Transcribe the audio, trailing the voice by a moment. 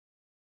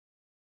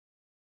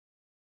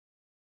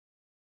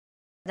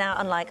Now,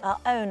 unlike our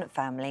own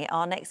family,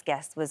 our next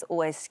guest was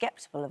always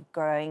sceptical of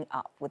growing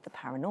up with the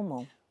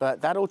paranormal.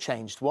 But that all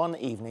changed one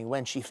evening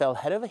when she fell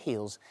head over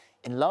heels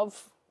in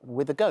love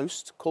with a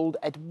ghost called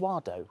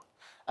Eduardo.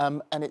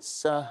 And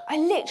it's... I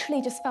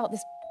literally just felt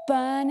this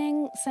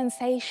burning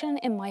sensation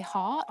in my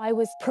heart. I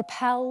was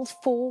propelled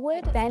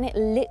forward. Then it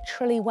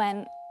literally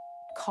went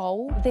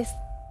cold. This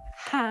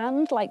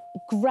hand, like,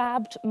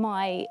 grabbed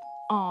my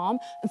arm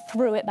and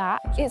threw it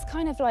back. It's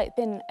kind of like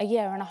been a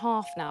year and a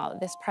half now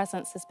that this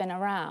presence has been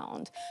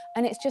around,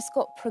 and it's just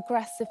got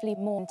progressively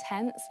more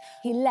intense.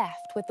 He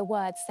left with the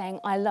words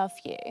saying, "I love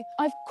you."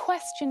 I've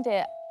questioned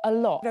it a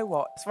lot. You know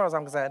what? As far as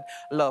I'm concerned,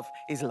 love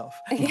is love.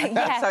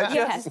 Yeah, So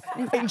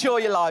just enjoy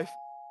your life.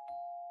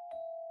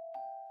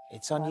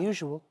 It's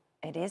unusual.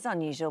 It is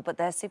unusual, but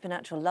their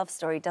supernatural love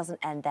story doesn't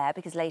end there,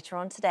 because later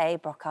on today,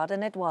 Brocard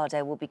and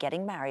Eduardo will be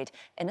getting married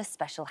in a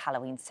special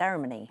Halloween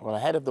ceremony. Well,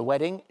 ahead of the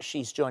wedding,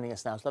 she's joining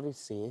us now. It's lovely to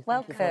see you.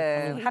 Welcome.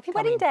 Happy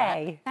wedding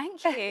day.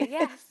 Thank you,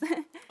 yes.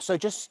 So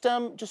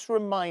just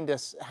remind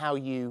us how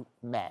you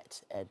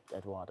met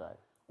Eduardo.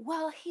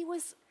 Well, it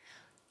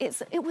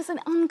was an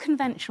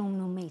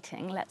unconventional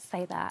meeting, let's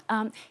say that.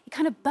 He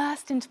kind of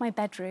burst into my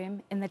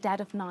bedroom in the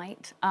dead of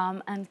night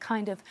and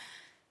kind of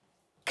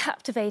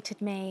captivated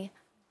me,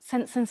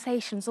 sent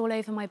sensations all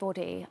over my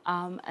body,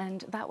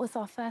 and that was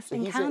our first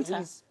encounter.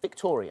 He's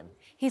Victorian?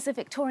 He's a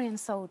Victorian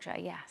soldier,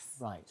 yes.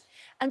 Right.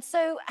 And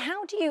so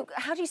how do you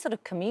sort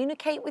of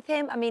communicate with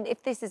him? I mean,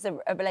 if this is a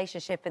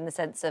relationship in the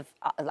sense of,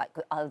 like,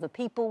 other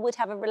people would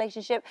have a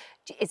relationship,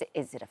 is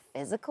it a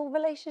physical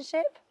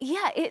relationship?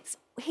 Yeah,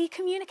 he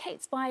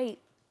communicates by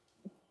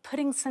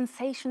putting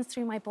sensations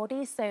through my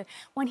body. So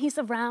when he's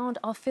around,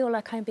 I'll feel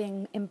like I'm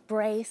being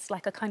embraced,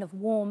 like a kind of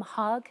warm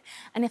hug.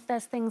 And if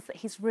there's things that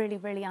he's really,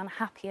 really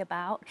unhappy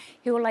about,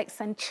 he will, like,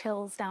 send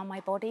chills down my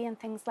body and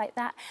things like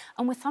that.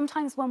 And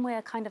sometimes when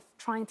we're kind of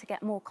trying to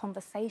get more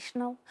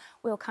conversational,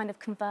 we'll kind of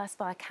converse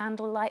via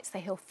candlelight. So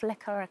he'll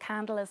flicker a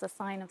candle as a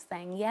sign of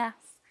saying yes.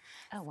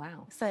 Oh,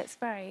 wow. So it's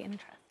very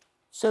interesting.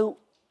 So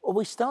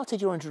we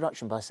started your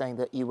introduction by saying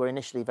that you were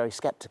initially very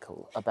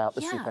sceptical about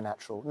the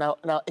supernatural. Now,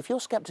 if you're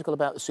sceptical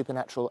about the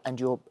supernatural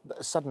and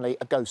suddenly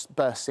a ghost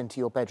bursts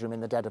into your bedroom in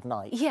the dead of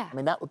night, yeah, I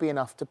mean, that would be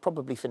enough to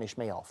probably finish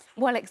me off.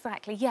 Well,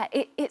 exactly, yeah.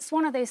 It's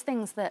one of those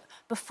things that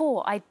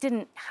before I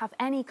didn't have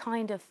any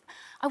kind of...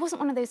 I wasn't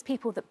one of those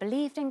people that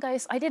believed in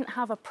ghosts. I didn't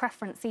have a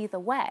preference either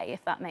way,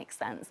 if that makes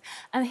sense.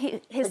 And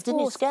his Didn't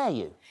it scare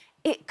you?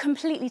 It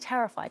completely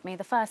terrified me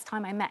the first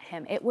time I met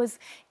him. It was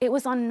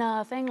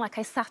unnerving. Like,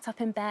 I sat up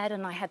in bed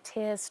and I had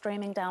tears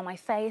streaming down my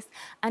face,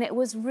 and it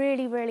was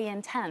really, really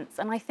intense.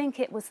 And I think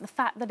it was the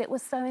fact that it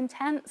was so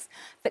intense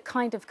that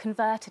kind of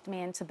converted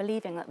me into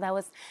believing that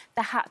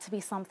there had to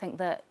be something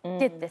that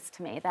did this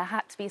to me. There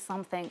had to be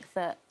something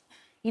that,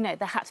 you know,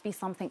 there had to be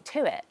something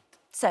to it.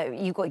 So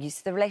you got used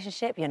to the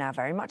relationship. You're now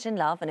very much in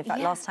love. And in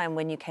fact, last time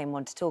when you came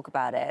on to talk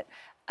about it,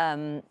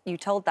 you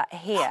told that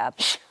here.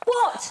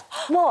 What?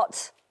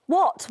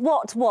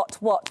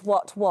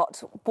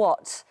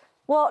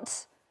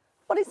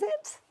 What is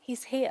it?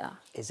 He's here.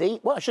 Is he?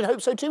 Well, I should hope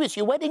so too. It's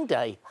your wedding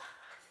day.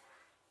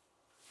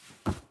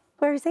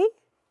 Where is he?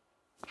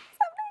 What's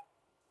happening?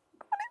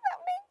 What is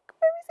happening?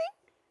 Where is he?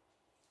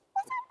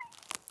 What's happening?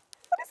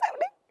 What is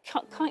happening?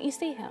 Can't you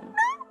see him?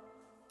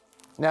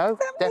 No,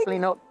 definitely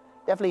not.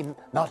 Definitely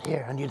not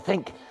here. And you'd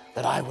think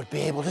that I would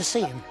be able to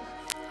see him.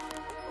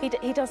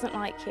 He doesn't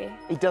like you.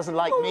 He doesn't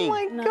like me. Oh,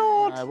 my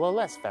God. Well,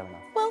 that's fair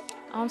enough. Well,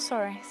 I'm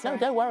sorry. No,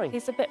 don't worry.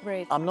 He's a bit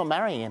rude. I'm not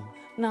marrying him.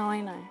 No, I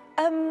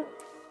know.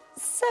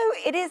 So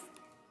it is...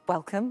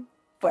 Welcome,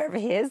 wherever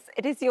he is.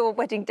 It is your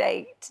wedding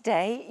day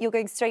today. You're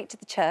going straight to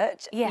the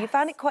church. Yes. You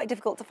found it quite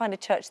difficult to find a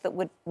church that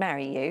would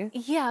marry you.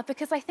 Yeah,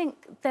 because I think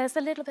there's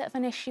a little bit of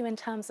an issue in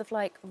terms of,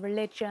 like,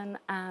 religion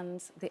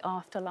and the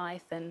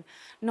afterlife, and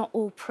not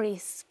all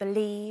priests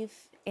believe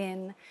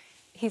in...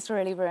 He's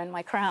really ruined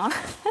my crown.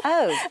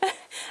 Oh.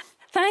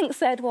 Thanks,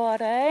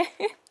 Eduardo.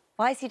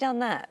 Why has he done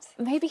that?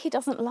 Maybe he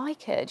doesn't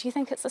like it. Do you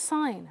think it's a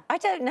sign? I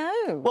don't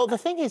know. Well, the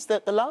thing is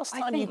that the last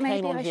time you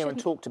came on here and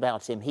talked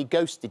about him, he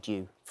ghosted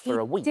you for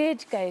a week. He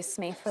did ghost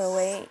me for a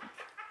week.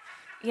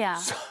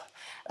 Yeah.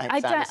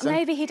 Thanks, Alison.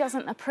 Maybe he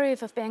doesn't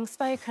approve of being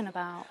spoken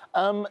about.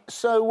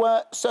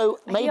 So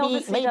maybe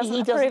he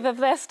doesn't approve of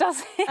this,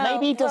 does he?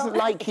 Maybe he doesn't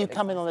like you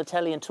coming on the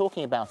telly and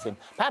talking about him.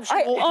 Perhaps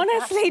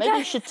maybe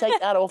you should take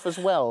that off as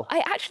well. I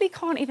actually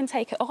can't even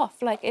take it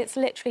off. Like, it's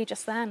literally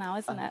just there now,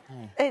 isn't it?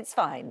 It's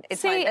fine.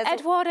 It's See, fine.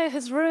 Eduardo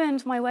has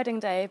ruined my wedding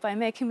day by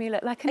making me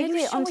look like an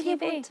idiot on TV. Are you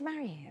sure you want to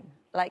marry him?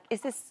 Like,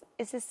 is this?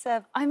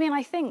 I mean,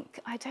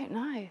 I don't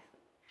know.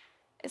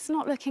 It's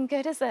not looking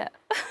good, is it?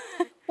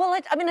 Well,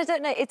 I mean, I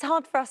don't know. It's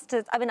hard for us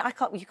to... I mean,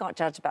 you can't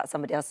judge about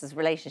somebody else's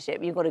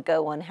relationship. You've got to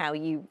go on how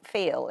you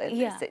feel in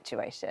this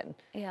situation.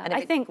 Yeah, and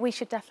I think we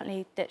should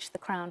definitely ditch the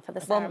crown for the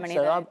ceremony.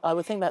 So I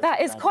would think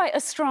that is quite a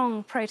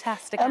strong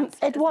protest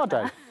against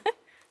Eduardo,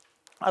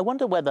 I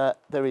wonder whether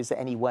there is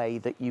any way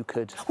that you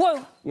could,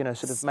 you know,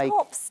 sort of make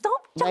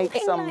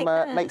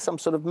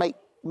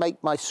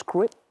my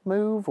script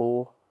move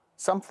or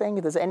something.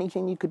 If there's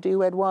anything you could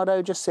do,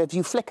 Eduardo, just say, if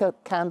you flicker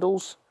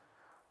candles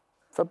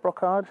for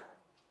Brocard?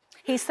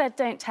 He said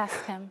don't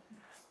test him.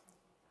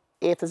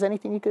 If there's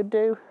anything you could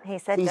do, He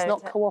said he's don't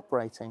not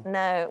cooperating.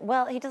 No,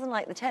 well, he doesn't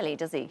like the telly,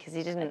 does he? Because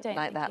he didn't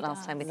like that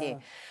last time with you.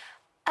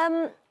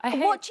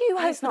 What do you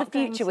hope for the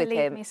future with him?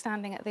 Leave me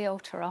standing at the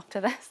altar after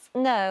this.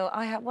 No,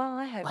 I hope.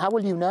 How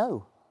will you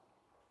know?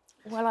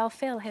 Well, I'll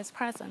feel his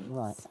presence.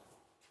 Right.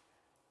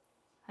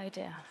 Oh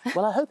dear.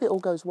 Well, I hope it all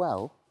goes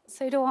well.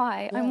 So do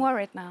I. I'm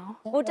worried now.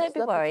 Well, don't it's be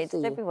lovely to worried.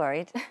 see Don't you. be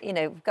worried. You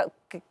know,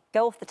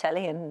 go off the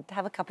telly and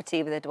have a cup of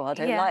tea with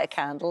Eduardo, Yeah. light a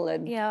candle,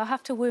 and Yeah, I'll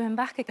have to woo him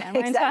back again.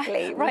 won't I?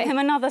 Exactly. Write him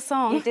another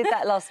song. you did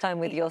that last time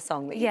with your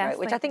song that you Yes, wrote,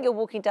 which I I think you're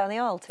walking down the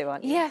aisle to,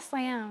 aren't you? Yes,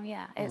 I am,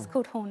 yeah. It's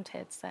called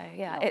Haunted, so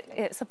yeah,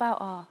 it's about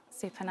our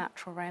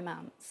supernatural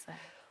romance. So.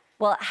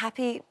 Well,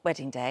 happy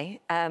wedding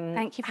day.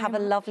 Thank you very Have a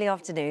much. lovely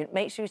afternoon.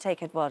 Make sure you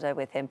take Eduardo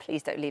with him.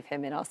 Please don't leave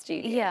him in our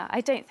studio. Yeah, I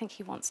don't think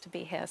he wants to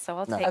be here, so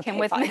I'll take him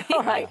with fine. me.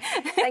 All right.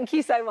 Thank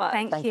you so much.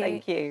 Thank you.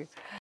 Thank you.